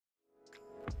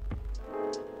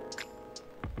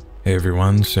Hey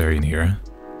everyone, Serien here.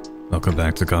 Welcome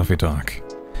back to Coffee Talk.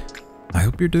 I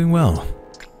hope you're doing well.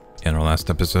 In our last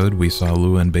episode, we saw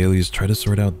Lua and Bailey's try to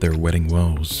sort out their wedding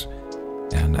woes.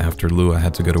 And after Lua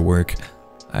had to go to work,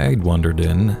 I wandered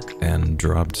in and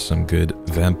dropped some good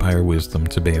vampire wisdom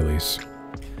to Bailey's.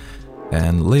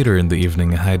 And later in the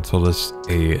evening, Hyde told us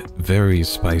a very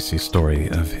spicy story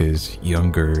of his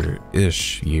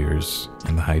younger-ish years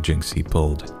and the hijinks he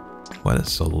pulled. What a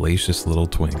salacious little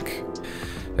twink.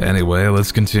 Anyway,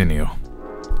 let's continue.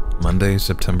 Monday,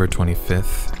 September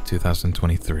 25th,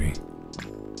 2023.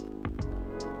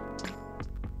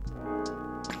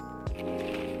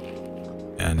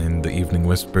 And in the evening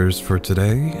whispers for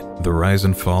today, the rise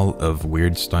and fall of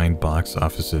Weirdstein box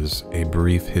offices, a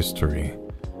brief history.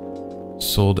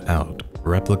 Sold out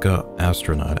replica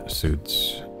astronaut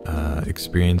suits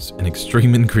experienced an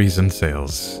extreme increase in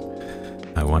sales.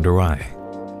 I wonder why.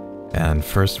 And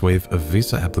first wave of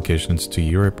visa applications to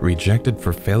Europe rejected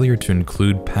for failure to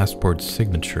include passport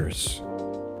signatures.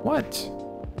 What?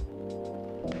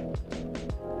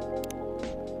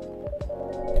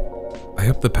 I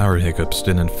hope the power hiccups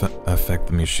didn't affect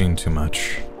the machine too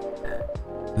much.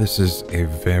 This is a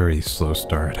very slow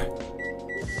start.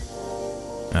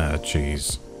 Ah,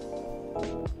 jeez.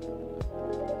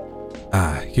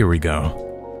 Ah, here we go.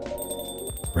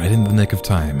 Right in the nick of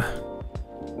time.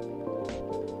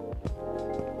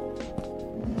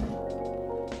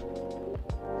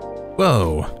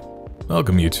 Whoa!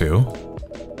 Welcome, you two.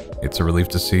 It's a relief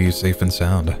to see you safe and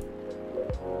sound.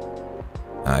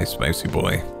 Hi, Spicy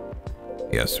Boy.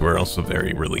 Yes, we're also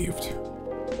very relieved.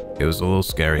 It was a little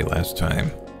scary last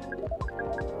time.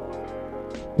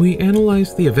 We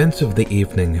analyzed the events of the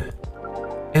evening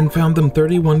and found them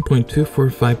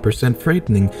 31.245%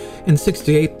 frightening and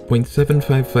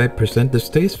 68.755%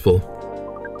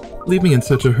 distasteful. Leaving in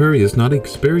such a hurry is not an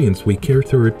experience we care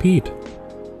to repeat.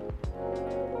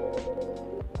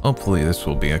 Hopefully this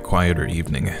will be a quieter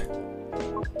evening.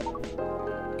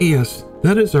 Yes,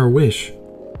 that is our wish.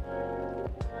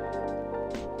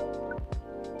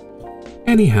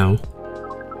 Anyhow,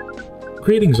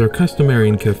 greetings are customary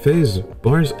in cafes,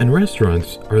 bars, and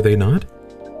restaurants, are they not?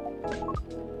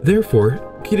 Therefore,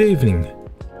 good evening.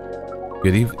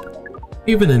 Good evening.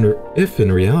 Even if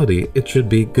in reality it should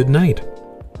be good night.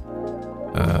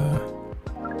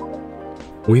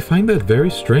 We find that very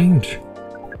strange.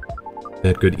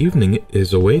 That good evening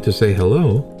is a way to say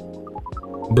hello,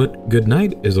 but good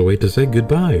night is a way to say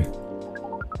goodbye.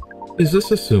 Is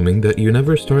this assuming that you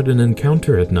never start an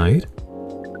encounter at night?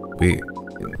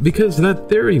 Because that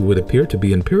theory would appear to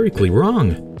be empirically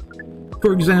wrong.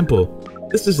 For example,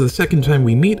 this is the second time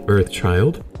we meet,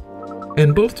 Earthchild,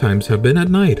 and both times have been at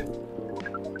night.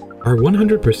 Our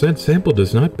 100% sample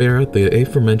does not bear out the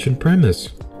aforementioned premise.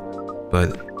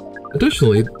 But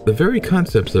additionally, the very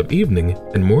concepts of evening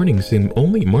and morning seem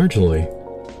only marginally.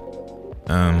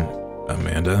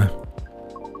 Amanda?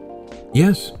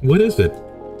 Yes, what is it?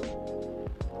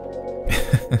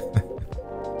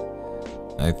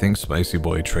 I think Spicy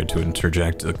Boy tried to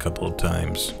interject a couple of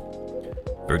times.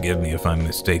 Forgive me if I'm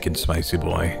mistaken, Spicy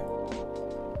Boy.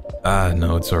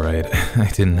 No, it's alright. I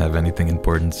didn't have anything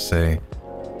important to say.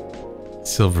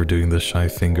 Silver doing the shy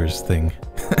fingers thing.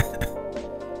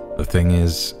 The thing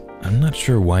is, I'm not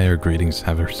sure why our greetings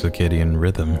have a circadian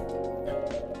rhythm.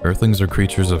 Earthlings are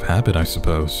creatures of habit, I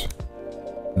suppose.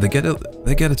 They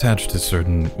get attached to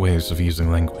certain ways of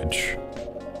using language,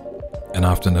 and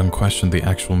often don't question the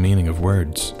actual meaning of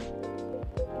words.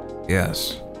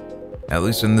 Yes, at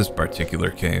least in this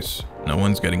particular case, no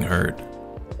one's getting hurt.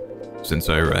 Since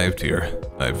I arrived here,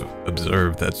 I've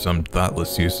observed that some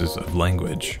thoughtless uses of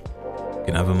language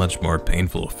can have a much more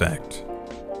painful effect.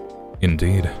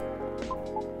 Indeed.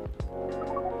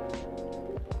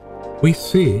 We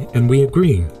see and we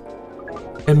agree.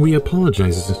 And we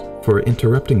apologize for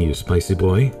interrupting you, Spicy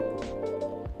Boy.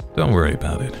 Don't worry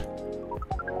about it.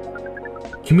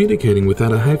 Communicating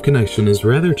without a hive connection is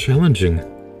rather challenging.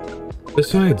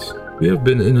 Besides, we have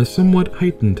been in a somewhat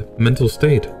heightened mental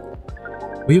state.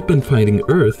 We have been finding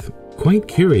Earth quite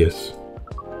curious.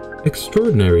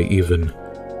 Extraordinary, even.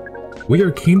 We are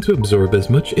keen to absorb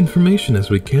as much information as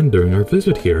we can during our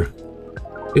visit here.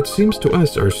 It seems to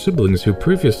us our siblings who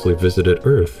previously visited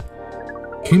Earth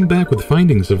came back with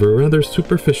findings of a rather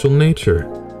superficial nature.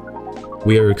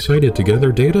 We are excited to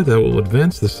gather data that will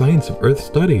advance the science of Earth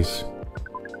studies.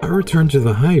 Our return to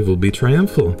the hive will be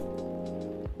triumphal.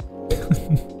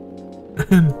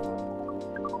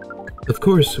 Of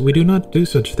course, we do not do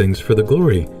such things for the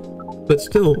glory, but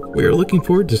still, we are looking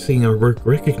forward to seeing our work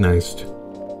recognized.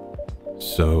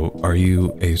 So, are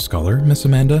you a scholar, Miss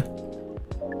Amanda?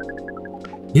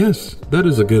 Yes, that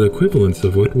is a good equivalence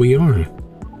of what we are.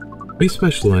 We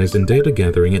specialize in data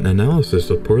gathering and analysis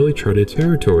of poorly charted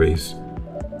territories.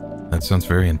 That sounds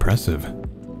very impressive.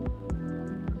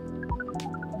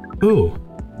 Oh,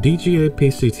 DGA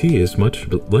PCT is much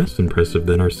less impressive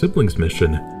than our siblings'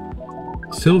 mission.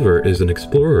 Silver is an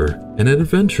explorer and an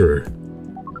adventurer.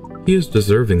 He is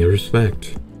deserving of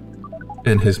respect,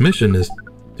 and his mission is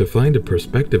to find a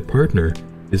prospective partner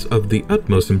is of the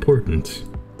utmost importance.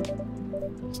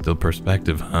 Still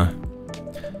perspective, huh?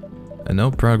 And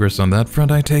no progress on that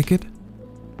front, I take it?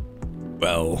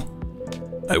 Well,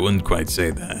 I wouldn't quite say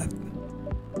that.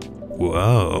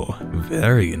 Whoa,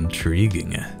 very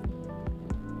intriguing.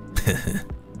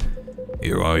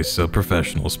 You're always so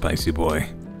professional, Spicy Boy.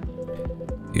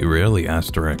 You rarely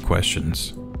ask direct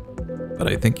questions, but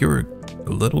I think you were a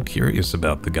little curious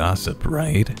about the gossip,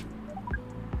 right?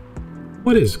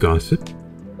 What is gossip?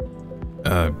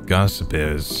 Gossip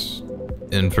is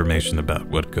information about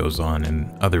what goes on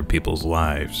in other people's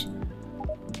lives.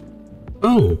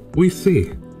 Oh, we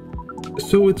see.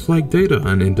 So it's like data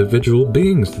on individual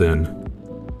beings then.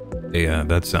 Yeah,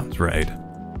 that sounds right.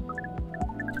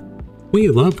 We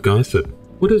love gossip.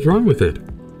 What is wrong with it?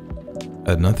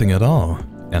 Nothing at all,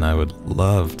 and I would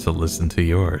love to listen to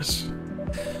yours.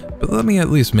 But let me at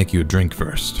least make you a drink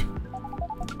first.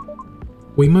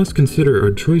 We must consider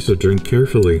our choice of drink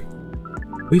carefully.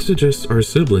 We suggest our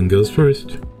sibling goes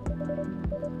first.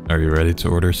 Are you ready to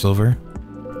order, Silver?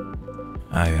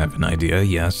 I have an idea,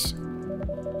 yes.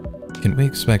 Can we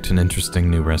expect an interesting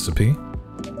new recipe?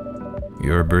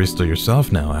 You're a barista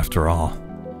yourself now, after all.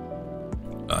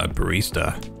 A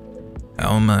barista?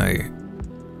 How am I...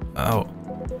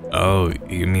 Oh,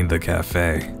 you mean the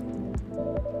cafe.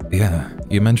 Yeah,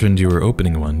 you mentioned you were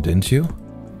opening one, didn't you?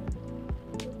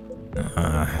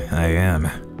 I am,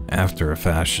 after a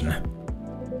fashion.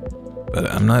 But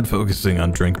I'm not focusing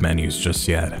on drink menus just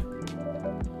yet.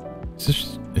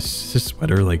 Is this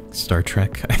sweater like Star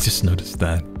Trek? I just noticed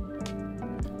that.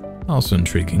 Also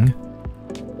intriguing.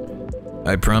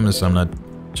 I promise I'm not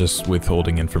just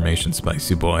withholding information,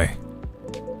 Spicy Boy.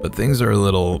 But things are a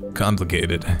little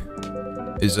complicated.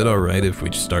 Is it alright if we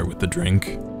just start with the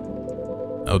drink?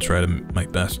 I'll try my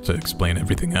best to explain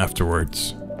everything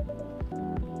afterwards.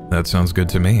 That sounds good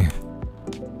to me.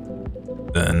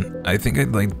 Then, I think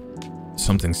I'd like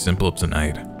something simple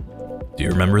tonight. Do you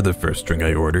remember the first drink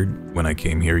I ordered when I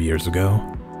came here years ago?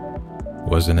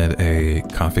 Wasn't it a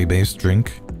coffee-based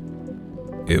drink?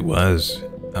 It was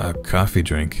a coffee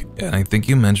drink, and I think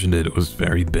you mentioned it was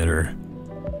very bitter.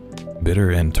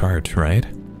 Bitter and tart, right?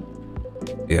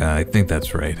 Yeah, I think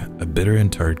that's right. A bitter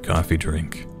and tart coffee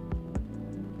drink.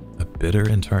 A bitter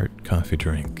and tart coffee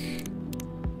drink.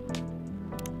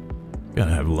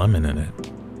 Gotta have lemon in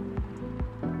it.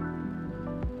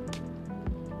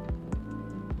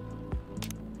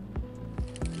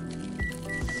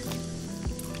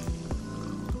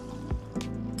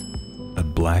 A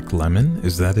black lemon?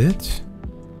 Is that it?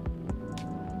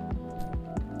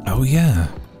 Oh yeah.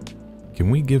 Can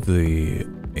we give the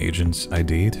agent's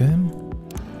ID to him?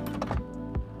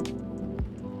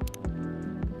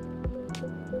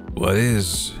 What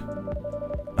is...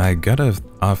 I got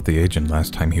off the agent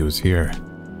last time he was here.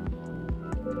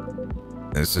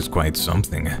 This is quite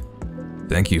something.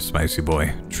 Thank you, Spicy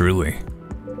Boy, truly.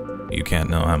 You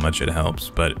can't know how much it helps,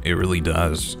 but it really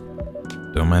does.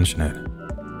 Don't mention it.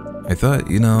 I thought,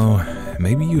 you know,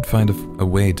 maybe you'd find a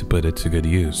way to put it to good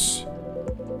use.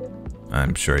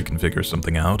 I'm sure I can figure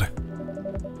something out.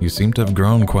 You seem to have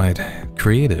grown quite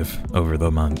creative over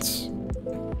the months.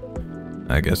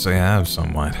 I guess I have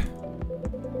somewhat.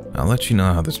 I'll let you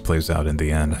know how this plays out in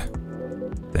the end.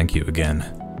 Thank you again.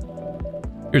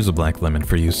 Here's a black lemon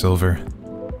for you, Silver.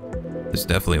 This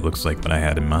definitely looks like what I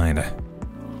had in mind.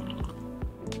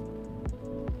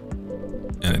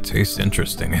 And it tastes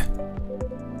interesting.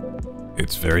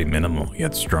 It's very minimal,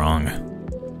 yet strong.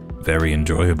 Very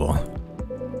enjoyable.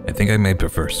 I think I may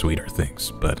prefer sweeter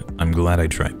things, but I'm glad I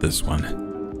tried this one.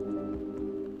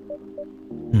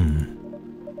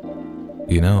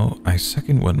 You know, I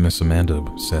second what Miss Amanda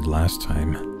said last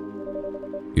time.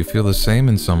 You feel the same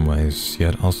in some ways,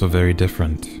 yet also very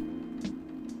different.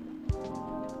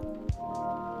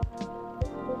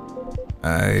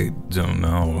 I don't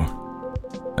know.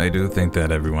 I do think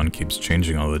that everyone keeps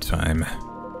changing all the time.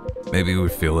 Maybe we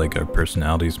feel like our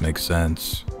personalities make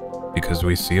sense, because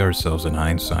we see ourselves in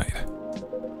hindsight.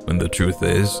 When the truth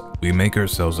is, we make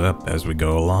ourselves up as we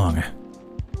go along.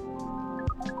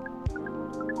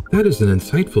 That is an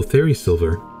insightful theory,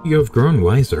 Silver. You have grown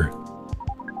wiser.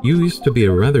 You used to be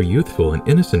a rather youthful and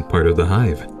innocent part of the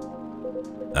hive.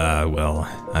 Well,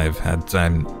 I've had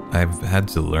time I've had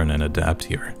to learn and adapt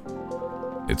here.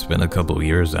 It's been a couple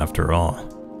years after all.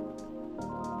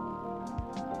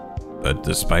 But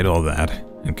despite all that,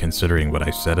 and considering what I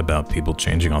said about people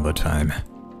changing all the time,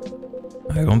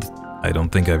 I don't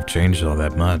think I've changed all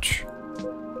that much.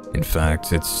 In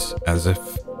fact, it's as if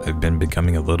I've been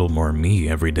becoming a little more me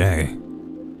every day.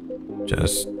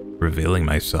 Just revealing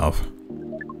myself.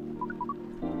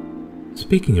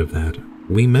 Speaking of that,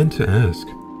 we meant to ask,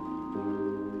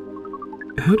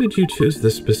 how did you choose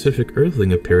this specific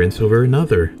Earthling appearance over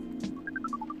another?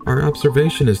 Our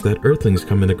observation is that Earthlings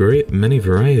come in a great many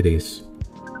varieties,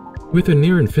 with a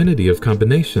near infinity of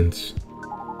combinations.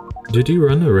 Did you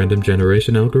run a random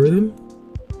generation algorithm?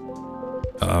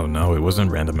 Oh no, it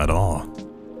wasn't random at all.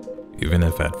 Even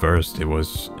if at first it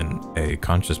was a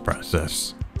conscious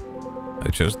process. I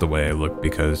chose the way I look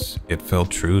because it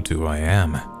felt true to who I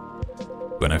am.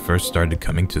 When I first started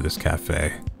coming to this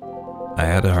cafe, I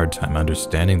had a hard time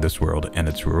understanding this world and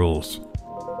its rules.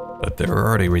 But there were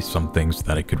already some things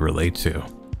that I could relate to.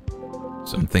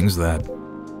 Some things that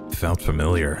felt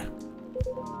familiar.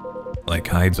 Like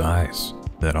Hyde's eyes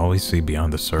that always see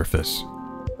beyond the surface.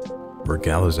 Or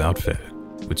Gala's outfit,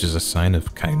 which is a sign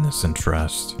of kindness and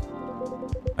trust.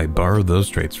 I borrowed those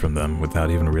traits from them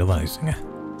without even realizing it.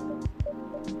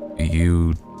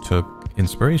 You took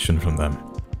inspiration from them.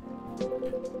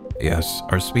 Yes,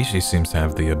 our species seems to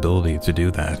have the ability to do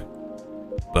that.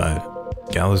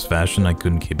 But Gala's fashion I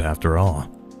couldn't keep after all.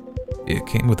 It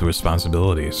came with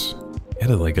responsibilities. It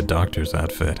had like a doctor's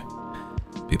outfit.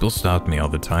 People stopped me all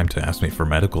the time to ask me for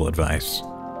medical advice.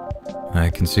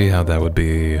 I can see how that would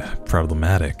be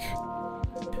problematic.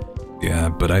 Yeah,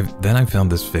 but then I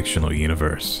found this fictional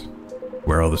universe,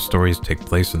 where all the stories take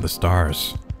place in the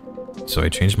stars. So I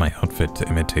changed my outfit to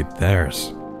imitate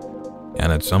theirs.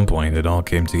 And at some point it all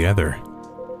came together.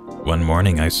 One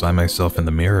morning I saw myself in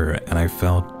the mirror and I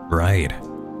felt right.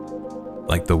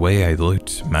 Like the way I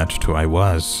looked matched who I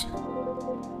was.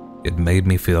 It made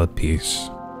me feel at peace.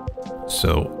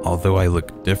 So although I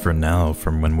look different now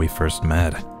from when we first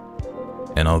met,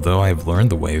 and although I've learned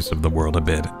the ways of the world a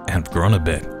bit and grown a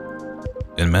bit,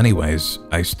 in many ways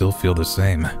I still feel the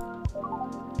same.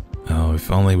 Oh,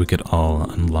 if only we could all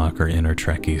unlock our inner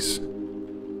Trekkies.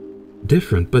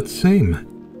 Different but same.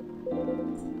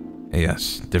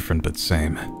 Yes, different but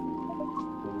same.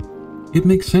 It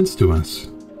makes sense to us.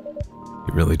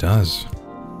 It really does.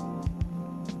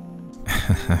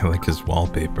 I like his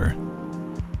wallpaper.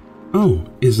 Oh,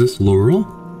 is this Laurel?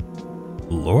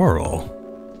 Laurel?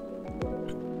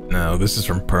 No, this is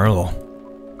from Pearl.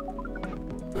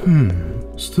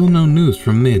 Still no news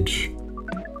from Midge.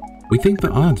 We think the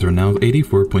odds are now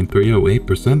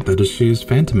 84.308% that she is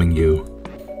phantoming you.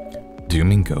 Do you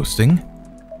mean ghosting?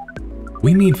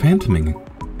 We mean phantoming,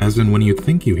 as in when you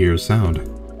think you hear a sound,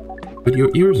 but your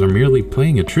ears are merely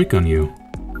playing a trick on you.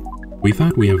 We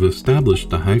thought we have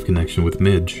established a hive connection with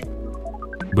Midge,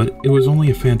 but it was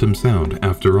only a phantom sound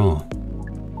after all.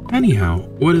 Anyhow,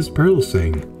 what is Pearl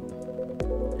saying?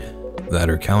 That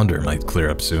her calendar might clear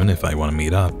up soon if I want to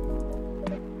meet up.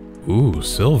 Ooh,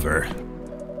 silver.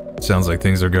 Sounds like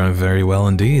things are going very well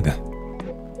indeed.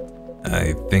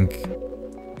 I think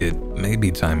it may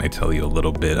be time I tell you a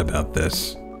little bit about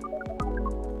this.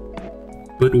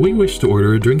 But we wish to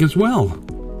order a drink as well.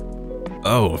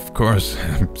 Oh, of course.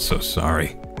 I'm so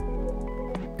sorry.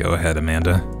 Go ahead,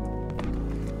 Amanda.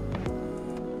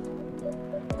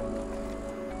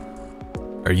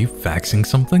 Are you faxing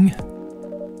something?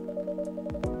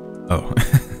 Oh,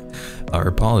 our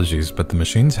apologies, but the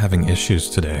machine's having issues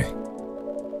today.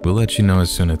 We'll let you know as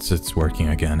soon as it's working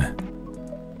again.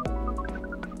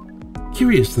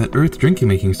 Curious that Earth drinking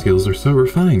making skills are so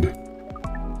refined,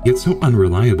 yet so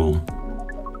unreliable.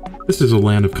 This is a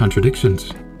land of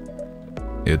contradictions.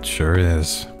 It sure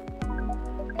is.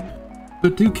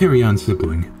 But do carry on,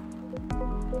 sibling.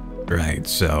 Right,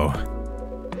 so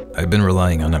I've been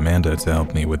relying on Amanda to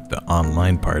help me with the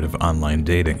online part of online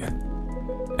dating,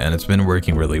 and it's been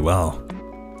working really well.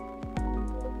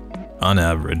 On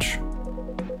average.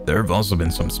 There have also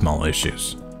been some small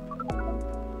issues.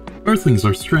 Earthlings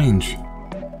are strange.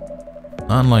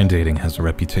 Online dating has a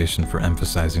reputation for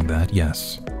emphasizing that,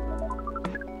 yes.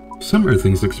 Some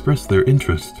Earthlings express their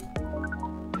interest,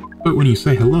 but when you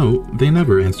say hello, they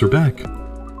never answer back.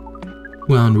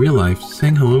 While in real life,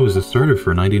 saying hello is a starter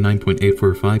for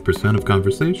 99.845% of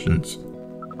conversations.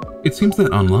 It seems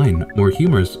that online, more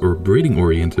humorous or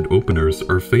breeding-oriented openers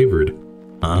are favored.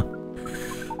 Huh?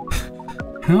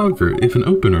 However, if an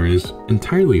opener is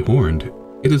entirely horned,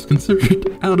 it is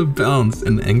considered out of bounds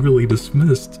and angrily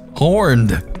dismissed.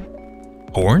 Horned?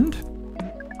 Horned?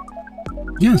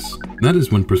 Yes, that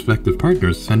is when prospective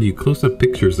partners send you close-up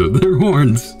pictures of their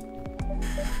horns.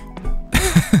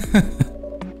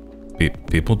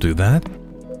 People do that?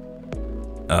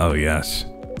 Oh, yes.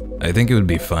 I think it would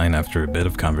be fine after a bit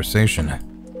of conversation.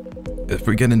 If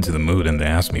we get into the mood and they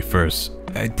ask me first,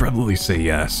 I'd probably say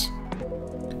yes.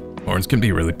 Horns can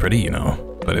be really pretty, you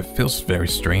know, but it feels very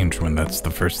strange when that's the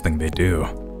first thing they do,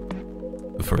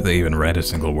 before they even read a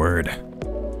single word.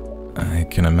 I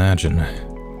can imagine.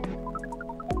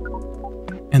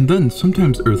 And then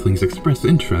sometimes Earthlings express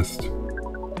interest.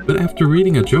 But after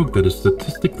reading a joke that is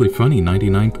statistically funny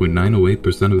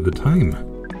 99.908% of the time,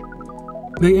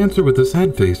 they answer with a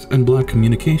sad face and block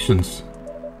communications.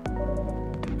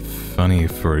 Funny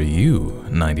for you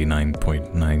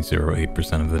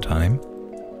 99.908% of the time?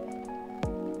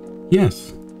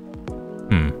 Yes.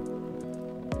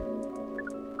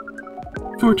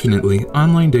 Fortunately,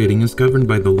 online dating is governed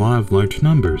by the law of large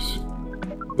numbers,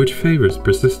 which favors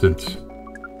persistence.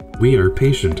 We are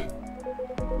patient.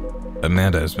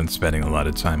 Amanda has been spending a lot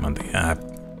of time on the app,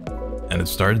 and it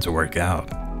started to work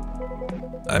out.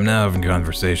 I'm now having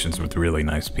conversations with really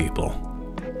nice people,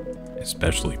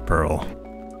 especially Pearl.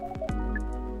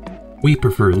 We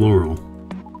prefer Laurel.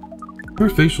 Her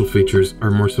facial features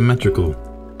are more symmetrical,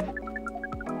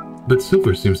 but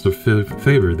Silver seems to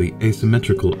favor the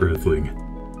asymmetrical Earthling.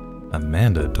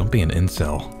 Amanda, don't be an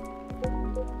incel.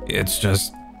 It's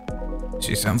just,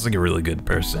 she sounds like a really good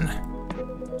person.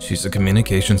 She's a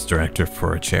communications director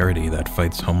for a charity that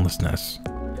fights homelessness.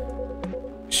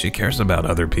 She cares about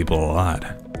other people a lot.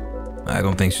 I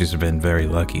don't think she's been very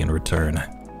lucky in return.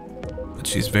 But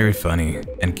she's very funny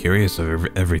and curious of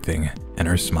everything, and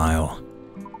her smile.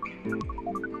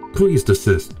 Please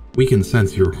desist. We can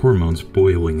sense your hormones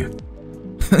boiling.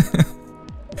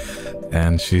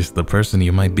 And she's the person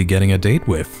you might be getting a date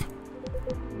with.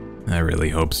 I really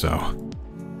hope so.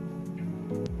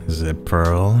 Is it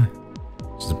Pearl?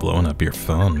 She's blowing up your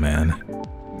phone, man.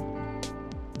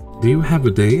 Do you have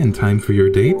a day and time for your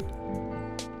date?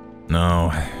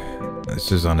 No,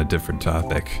 this is on a different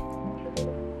topic.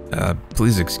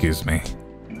 Please excuse me.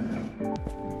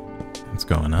 What's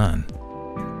going on?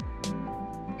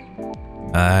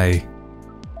 Hi.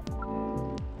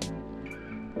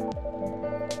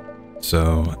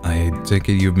 So, I take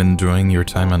it you've been enjoying your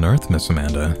time on Earth, Miss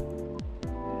Amanda?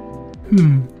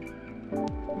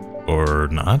 Or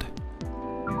not?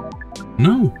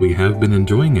 No, we have been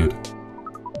enjoying it.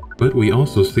 But we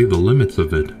also see the limits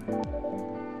of it.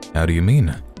 How do you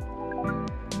mean?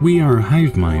 We are a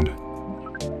hive mind.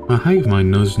 A hive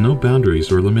mind knows no boundaries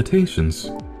or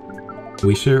limitations.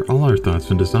 We share all our thoughts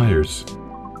and desires.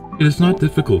 It is not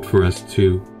difficult for us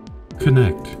to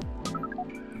connect.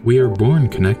 We are born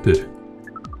connected.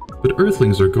 But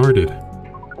Earthlings are guarded.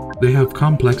 They have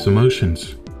complex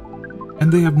emotions.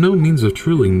 And they have no means of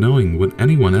truly knowing what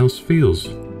anyone else feels.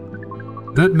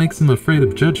 That makes them afraid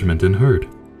of judgment and hurt.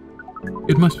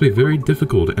 It must be very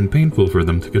difficult and painful for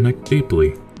them to connect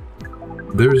deeply.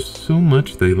 There is so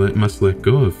much they must let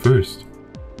go of first.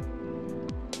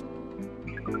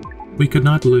 We could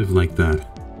not live like that.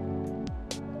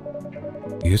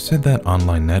 You said that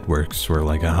online networks were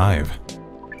like a hive.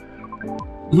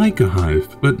 Like a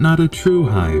hive, but not a true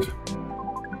hive.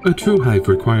 A true hive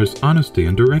requires honesty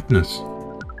and directness,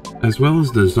 as well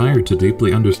as the desire to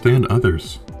deeply understand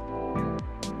others.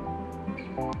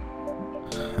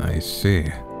 I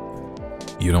see.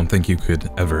 You don't think you could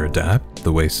ever adapt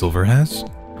the way Silver has?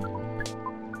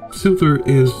 Silver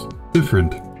is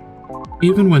different.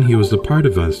 Even when he was a part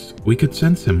of us, we could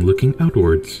sense him looking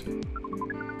outwards.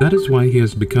 That is why he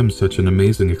has become such an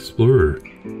amazing explorer.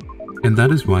 And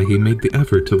that is why he made the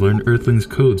effort to learn Earthlings'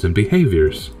 codes and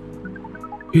behaviors.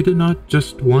 He did not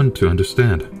just want to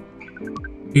understand.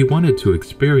 He wanted to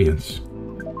experience.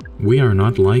 We are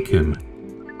not like him.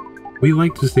 We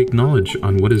like to seek knowledge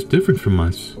on what is different from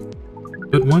us.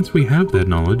 But once we have that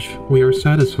knowledge, we are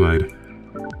satisfied.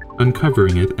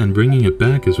 Uncovering it and bringing it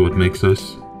back is what makes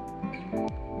us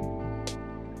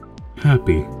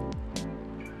happy.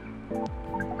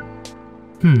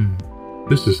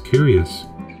 This is curious.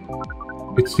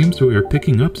 It seems we are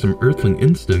picking up some Earthling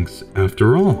instincts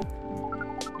after all.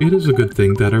 It is a good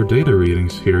thing that our data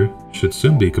readings here should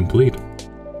soon be complete.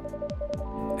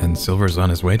 And Silver's on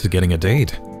his way to getting a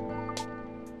date.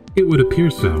 It would appear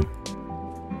so.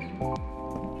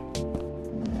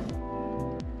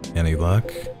 Any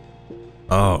luck?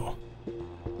 Oh.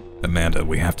 Amanda,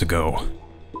 we have to go.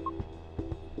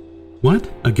 What?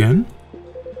 Again?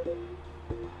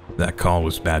 That call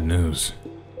was bad news.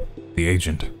 The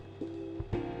agent.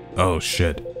 Oh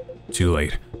shit. Too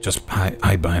late. Just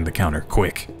hide behind the counter,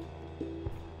 quick.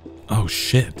 Oh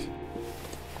shit.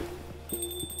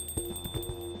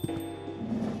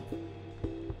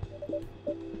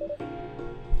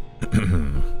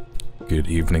 Good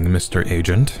evening, Mr.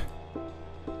 Agent.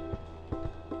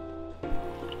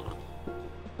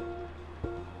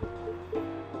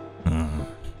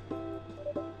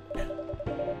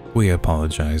 We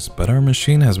apologize, but our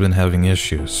machine has been having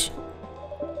issues.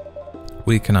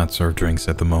 We cannot serve drinks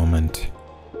at the moment.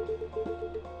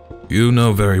 You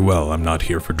know very well I'm not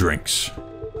here for drinks.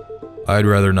 I'd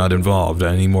rather not involve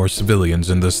any more civilians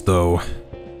in this, though.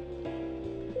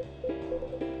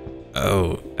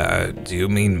 Oh, do you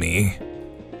mean me?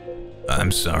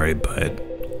 I'm sorry,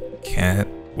 but can't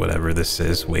whatever this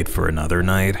is wait for another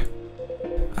night?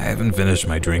 I haven't finished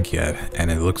my drink yet,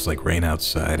 and it looks like rain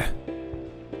outside.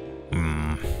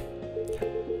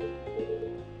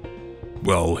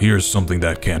 Well, here's something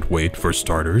that can't wait for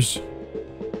starters.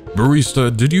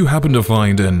 Barista, did you happen to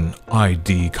find an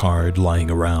ID card lying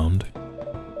around?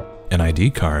 An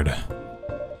ID card?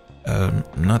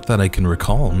 Not that I can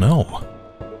recall, no.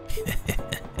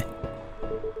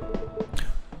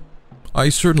 I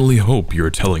certainly hope you're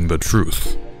telling the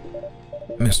truth.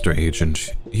 Mr.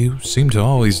 Agent, you seem to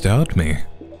always doubt me,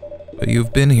 but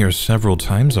you've been here several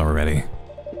times already.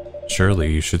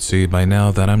 Surely you should see by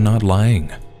now that I'm not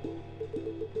lying.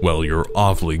 Well, you're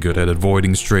awfully good at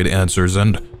avoiding straight answers,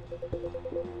 and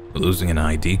losing an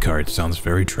ID card sounds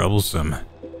very troublesome.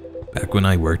 Back when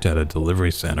I worked at a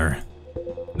delivery center,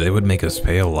 they would make us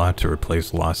pay a lot to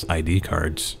replace lost ID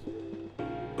cards.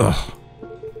 Ugh.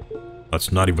 That's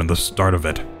not even the start of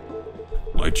it.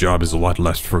 My job is a lot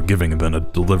less forgiving than a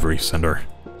delivery center.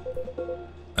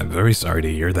 I'm very sorry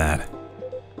to hear that.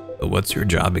 But what's your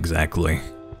job exactly?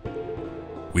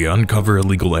 We uncover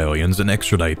illegal aliens and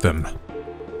extradite them,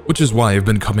 which is why I've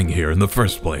been coming here in the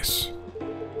first place.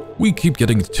 We keep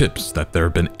getting tips that there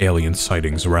have been alien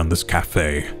sightings around this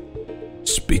cafe.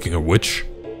 Speaking of which,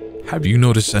 have you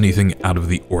noticed anything out of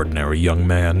the ordinary, young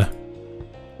man?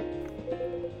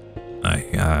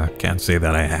 I can't say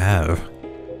that I have.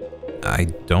 I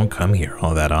don't come here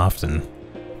all that often,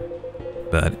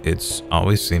 but it's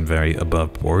always seemed very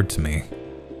above board to me.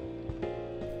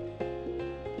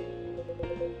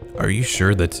 Are you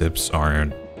sure the tips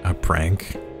aren't a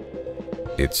prank?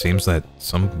 It seems that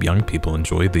some young people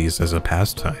enjoy these as a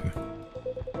pastime.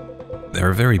 There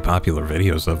are very popular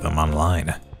videos of them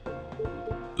online.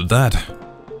 That...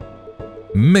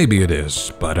 maybe it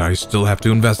is, but I still have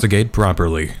to investigate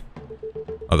properly.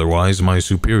 Otherwise, my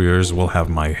superiors will have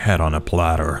my head on a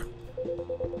platter.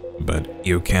 But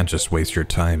you can't just waste your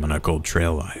time on a cold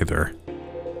trail either.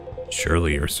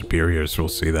 Surely your superiors will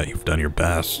see that you've done your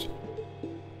best.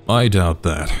 I doubt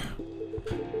that.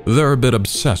 They're a bit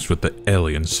obsessed with the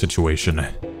alien situation.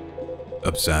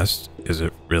 Obsessed? Is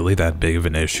it really that big of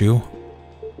an issue?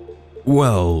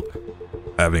 Well,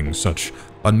 having such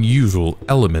unusual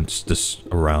elements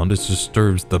around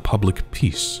disturbs the public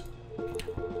peace.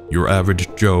 Your average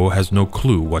Joe has no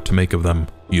clue what to make of them,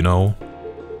 you know?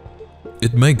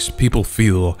 It makes people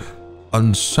feel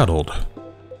unsettled.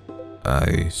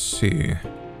 I see.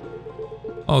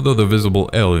 Although the visible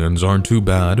aliens aren't too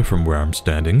bad from where I'm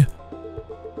standing,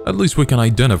 at least we can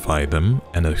identify them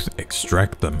and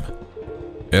extract them.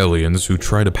 Aliens who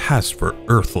try to pass for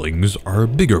Earthlings are a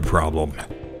bigger problem.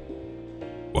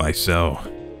 Why so?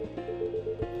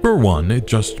 For one, it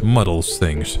just muddles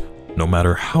things. No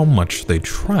matter how much they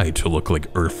try to look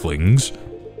like Earthlings,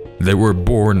 they were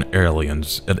born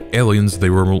aliens, and aliens they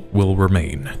will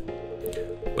remain.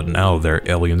 But now they're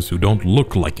aliens who don't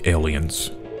look like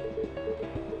aliens.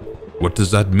 What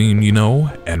does that mean, you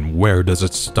know, and where does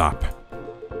it stop?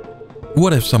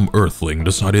 What if some Earthling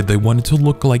decided they wanted to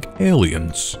look like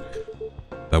aliens?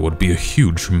 That would be a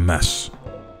huge mess.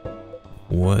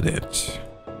 Would it?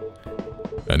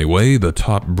 Anyway, the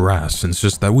top brass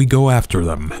insists that we go after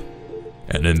them.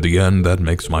 And in the end, that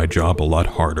makes my job a lot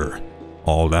harder.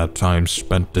 All that time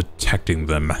spent detecting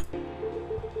them.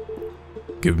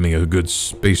 Give me a good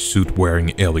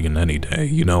spacesuit-wearing alien any day,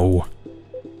 you know?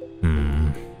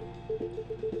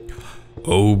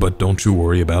 Oh, but don't you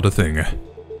worry about a thing.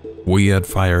 We at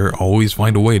Fire always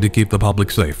find a way to keep the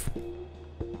public safe.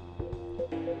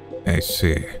 I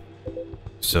see.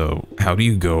 So, how do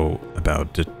you go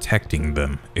about detecting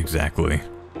them, exactly?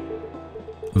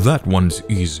 That one's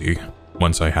easy.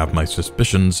 Once I have my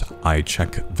suspicions, I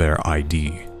check their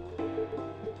ID.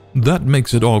 That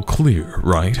makes it all clear,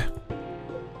 right?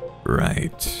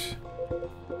 Right.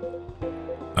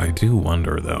 I do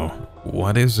wonder, though,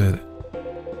 what is it?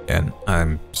 And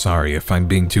I'm sorry if I'm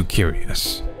being too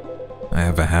curious. I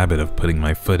have a habit of putting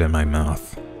my foot in my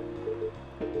mouth.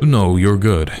 No, you're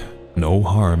good. No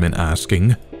harm in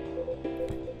asking.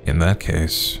 In that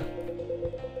case,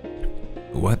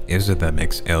 what is it that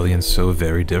makes aliens so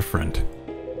very different?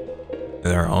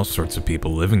 There are all sorts of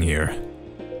people living here.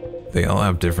 They all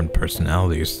have different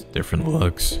personalities, different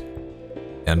looks.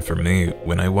 And for me,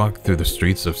 when I walk through the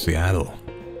streets of Seattle,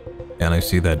 and I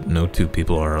see that no two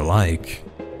people are alike,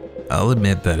 I'll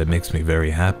admit that it makes me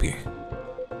very happy.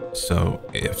 So,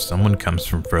 if someone comes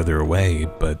from further away,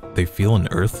 but they feel an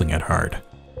earthling at heart,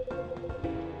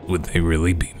 would they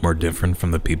really be more different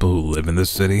from the people who live in this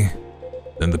city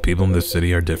than the people in this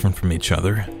city are different from each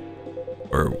other?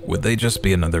 Or would they just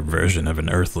be another version of an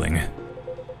earthling?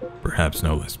 Perhaps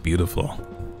no less beautiful.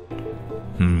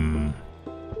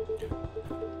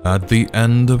 At the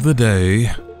end of the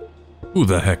day, who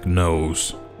the heck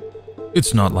knows?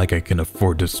 It's not like I can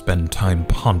afford to spend time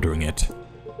pondering it.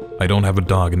 I don't have a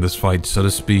dog in this fight, so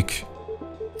to speak.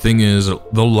 Thing is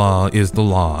the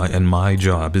law, and my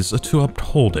job is to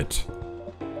uphold it.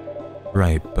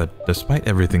 Right, but despite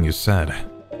everything you said,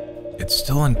 it's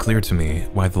still unclear to me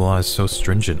why the law is so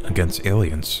stringent against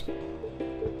aliens.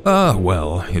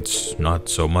 Well, it's not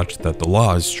so much that the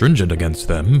law is stringent against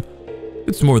them,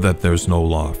 it's more that there's no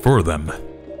law for them.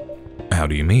 How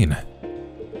do you mean?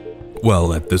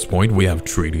 Well, at this point we have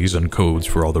treaties and codes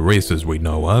for all the races we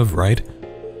know of, right?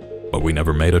 But we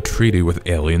never made a treaty with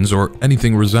aliens or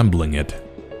anything resembling it.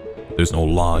 There's no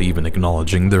law even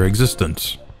acknowledging their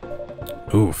existence.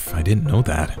 Oof, I didn't know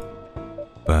that.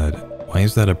 But why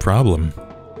is that a problem?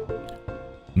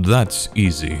 That's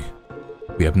easy.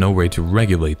 We have no way to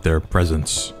regulate their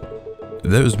presence.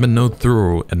 There's been no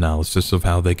thorough analysis of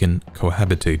how they can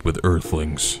cohabitate with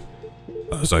Earthlings.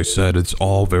 As I said, it's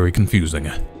all very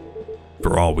confusing.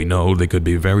 For all we know, they could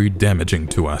be very damaging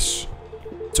to us.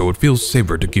 So it feels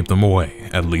safer to keep them away,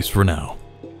 at least for now.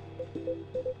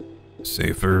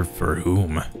 Safer for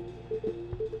whom?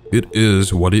 It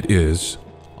is what it is.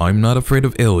 I'm not afraid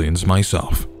of aliens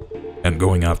myself, and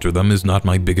going after them is not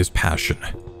my biggest passion.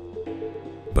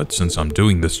 But since I'm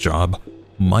doing this job,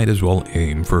 might as well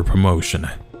aim for a promotion.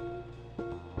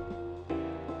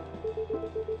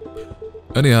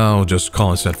 Anyhow, just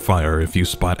call us at fire if you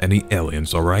spot any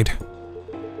aliens, alright?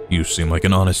 You seem like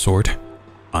an honest sort.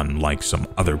 Unlike some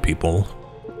other people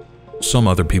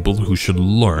who should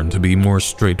learn to be more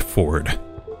straightforward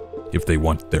if they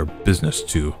want their business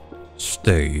to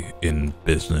stay in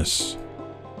business.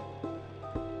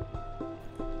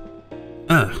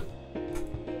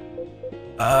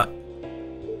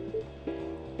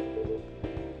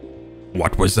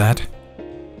 What was that?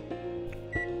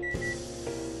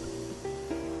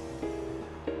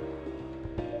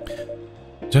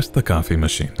 Just the coffee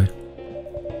machine.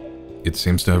 It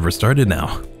seems to have restarted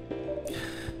now.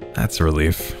 That's a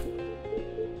relief.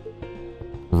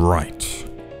 Right.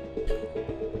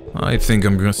 I think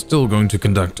I'm still going to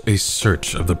conduct a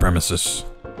search of the premises.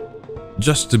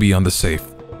 Just to be on the safe.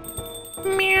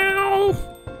 Meow!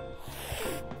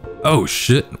 Oh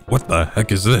shit, what the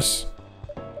heck is this?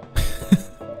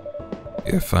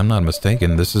 If I'm not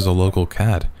mistaken, this is a local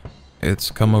cat.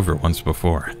 It's come over once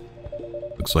before.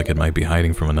 Looks like it might be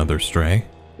hiding from another stray.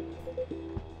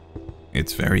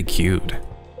 It's very cute.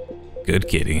 Good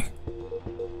kitty.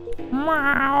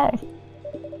 Meow.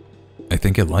 I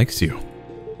think it likes you.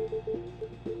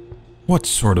 What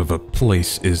sort of a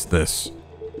place is this?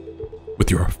 With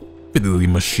your fiddly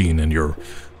machine and your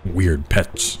weird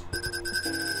pets.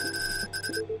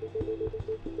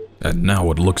 And now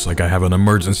it looks like I have an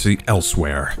emergency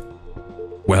elsewhere.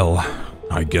 Well,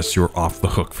 I guess you're off the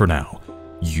hook for now.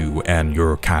 You and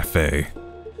your cafe.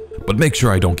 But make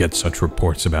sure I don't get such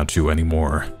reports about you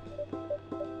anymore.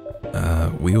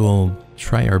 We will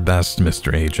try our best,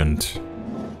 Mr. Agent.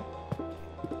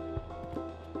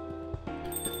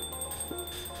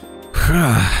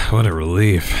 What a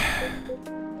relief.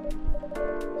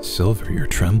 Silver, you're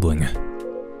trembling.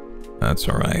 That's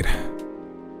alright.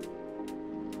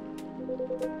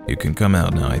 You can come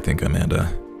out now, I think,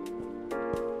 Amanda.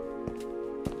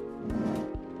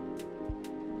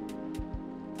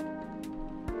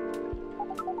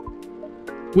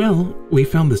 Well, we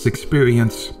found this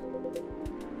experience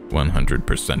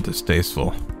 100%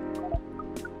 distasteful.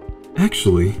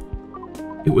 Actually,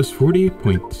 it was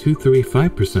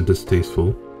 48.235%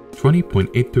 distasteful,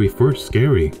 20.834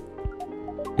 scary,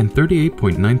 and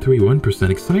 38.931%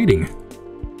 exciting.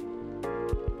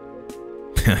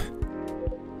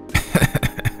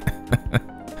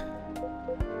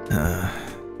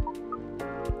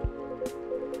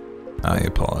 I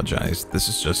apologize. This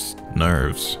is just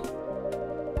nerves.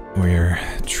 We're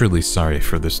truly sorry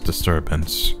for this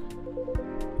disturbance.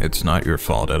 It's not your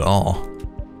fault at all.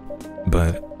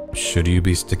 But should you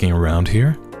be sticking around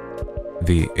here?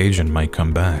 The agent might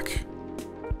come back.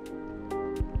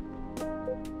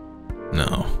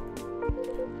 No.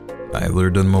 I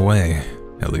lured them away,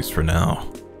 At least for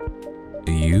now.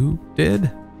 You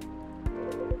did?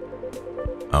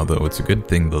 Although it's a good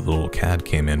thing the little cat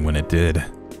came in when it did.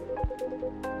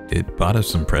 It bought us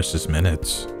some precious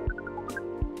minutes.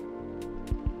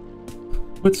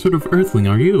 What sort of earthling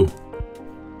are you?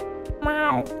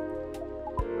 Meow.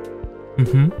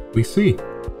 We see.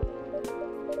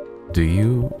 Do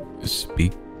you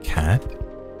speak cat?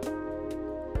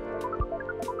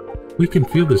 We can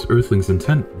feel this earthling's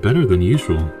intent better than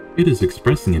usual. It is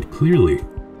expressing it clearly.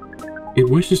 It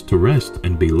wishes to rest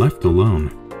and be left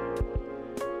alone.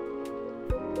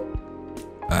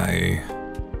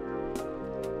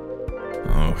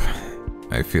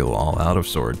 I feel all out of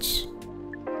sorts.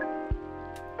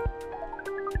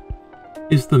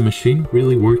 Is the machine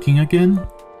really working again?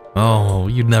 Oh,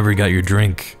 you never got your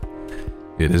drink.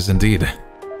 It is indeed.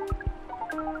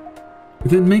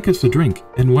 Then make us a drink,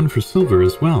 and one for Silver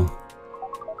as well.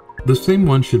 The same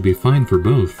one should be fine for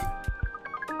both.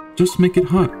 Just make it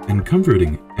hot and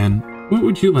comforting, and what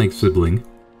would you like, sibling?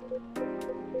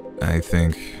 I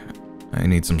think I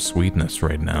need some sweetness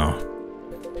right now.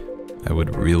 I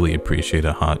would really appreciate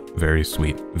a hot, very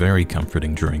sweet, very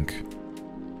comforting drink.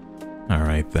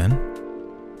 Alright then.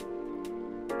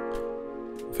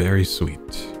 Very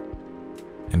sweet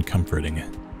and comforting.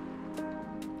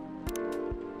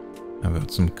 How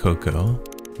about some cocoa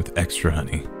with extra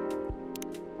honey?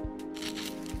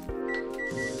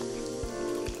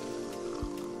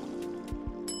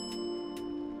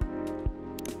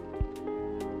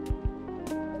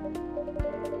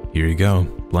 Here you go,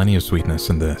 plenty of sweetness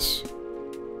in this.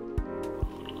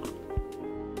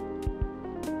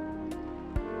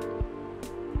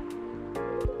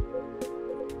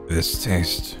 This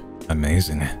tastes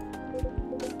amazing.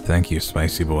 Thank you,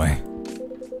 spicy boy.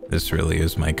 This really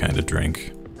is my kind of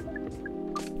drink.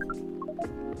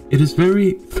 It is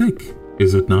very thick,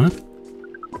 is it not?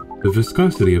 The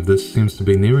viscosity of this seems to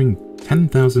be nearing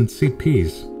 10,000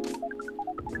 CPs.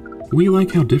 We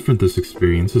like how different this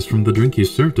experience is from the drink you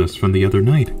served us from the other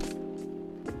night.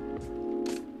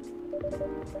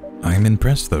 I'm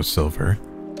impressed though, Silver.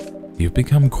 You've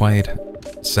become quite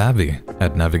savvy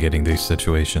at navigating these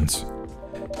situations,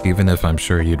 even if I'm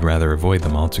sure you'd rather avoid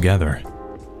them altogether.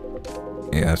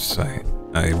 Yes,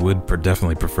 I would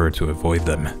definitely prefer to avoid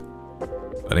them,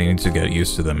 but I need to get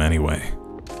used to them anyway.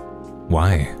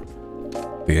 Why?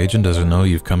 The agent doesn't know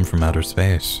you've come from outer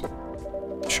space.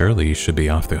 Surely you should be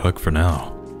off the hook for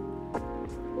now.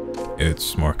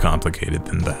 It's more complicated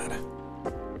than that.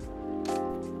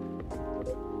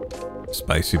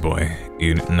 Spicy boy,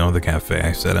 you know the cafe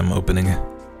I said I'm opening?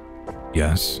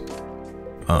 Yes?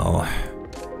 Well,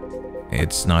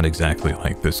 it's not exactly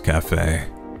like this cafe.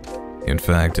 In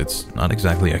fact, it's not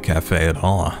exactly a cafe at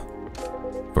all.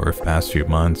 For the past few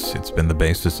months, it's been the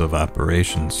basis of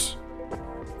operations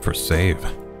for SAVE.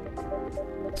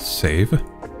 SAVE?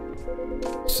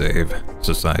 SAVE,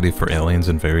 Society for Aliens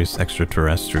and Various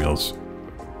Extraterrestrials.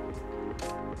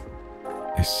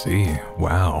 I see,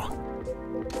 wow.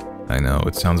 I know,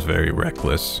 it sounds very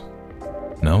reckless.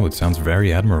 No, it sounds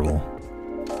very admirable.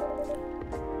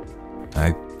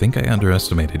 I think I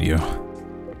underestimated you.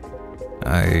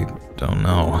 I don't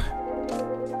know.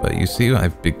 But you see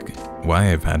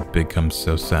why I've had become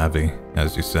so savvy,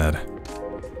 as you said.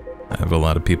 I have a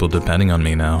lot of people depending on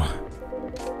me now.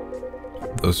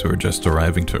 Those who are just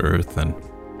arriving to Earth and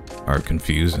are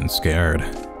confused and scared.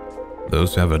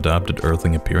 Those who have adopted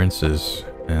Earthling appearances,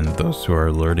 and those who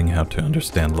are learning how to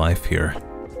understand life here,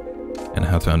 and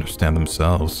how to understand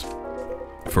themselves.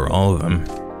 For all of them,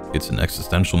 it's an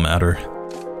existential matter.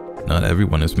 Not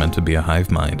everyone is meant to be a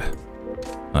hive mind.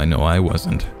 I know I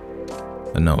wasn't.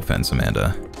 And no offense,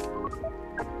 Amanda.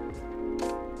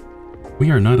 We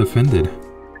are not offended.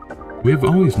 We have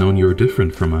always known you are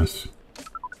different from us.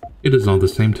 It is all the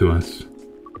same to us.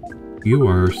 You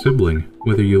are our sibling,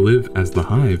 whether you live as the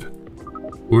hive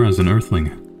or as an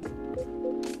earthling.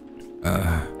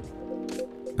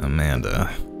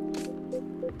 Amanda,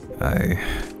 I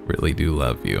really do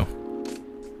love you.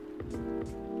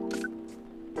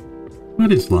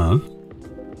 What is love?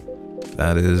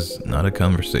 That is not a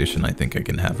conversation I think I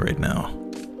can have right now.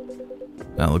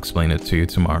 I'll explain it to you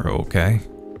tomorrow, okay?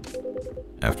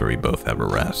 After we both have a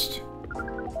rest.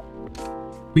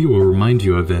 We will remind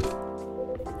you of it.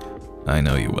 I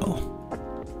know you will.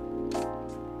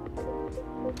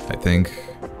 I think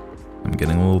I'm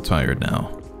getting a little tired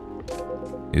now.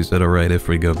 Is that alright if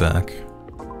we go back?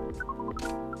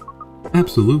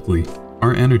 Absolutely.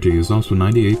 Our energy is also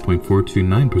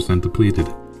 98.429% depleted.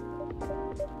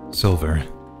 Silver,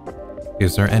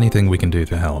 is there anything we can do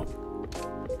to help?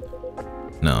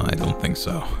 No, I don't think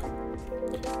so.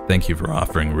 Thank you for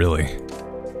offering, really.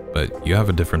 but you have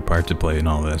a different part to play in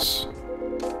all this.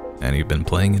 And you've been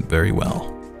playing it very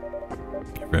well.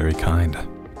 You're very kind.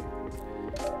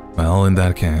 Well, in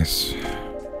that case,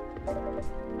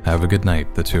 have a good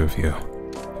night, the two of you.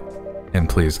 And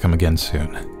please come again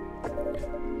soon.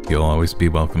 You'll always be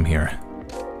welcome here.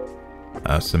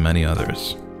 Us and many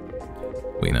others.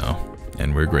 We know,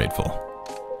 and we're grateful.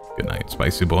 Good night,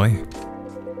 Spicy Boy.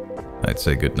 I'd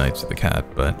say good night to the cat,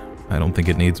 but I don't think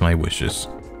it needs my wishes.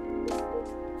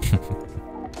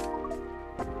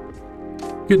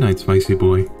 Good night, Spicy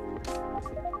Boy.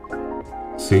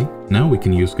 See, now we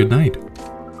can use good night.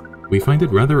 We find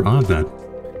it rather odd that...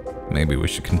 Maybe we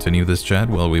should continue this chat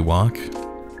while we walk?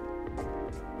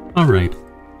 Alright.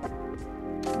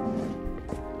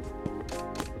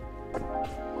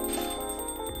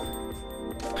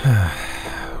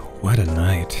 What a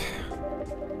night.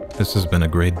 This has been a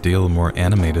great deal more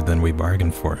animated than we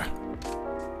bargained for.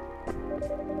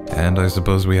 And I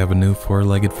suppose we have a new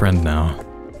four-legged friend now.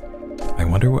 I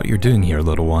wonder what you're doing here,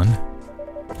 little one.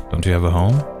 Don't you have a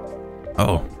home?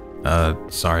 Oh,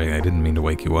 sorry, I didn't mean to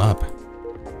wake you up.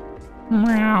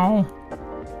 Meow.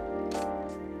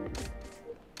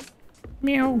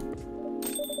 Meow.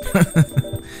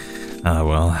 Ah,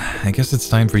 well, I guess it's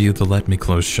time for you to let me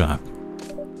close shop.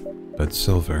 But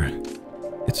Silver,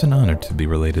 it's an honor to be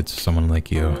related to someone like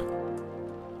you.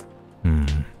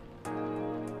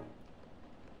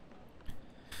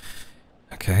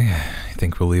 Okay, I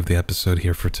think we'll leave the episode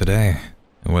here for today.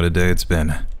 And what a day it's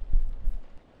been. I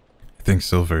think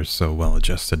Silver's so well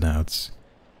adjusted now, it's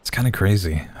kind of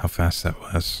crazy how fast that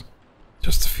was.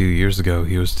 Just a few years ago,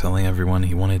 he was telling everyone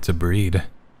he wanted to breed.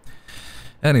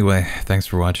 Anyway, thanks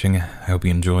for watching. I hope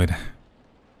you enjoyed.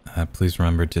 Please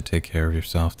remember to take care of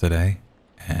yourself today,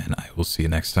 and I will see you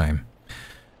next time.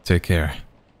 Take care.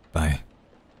 Bye.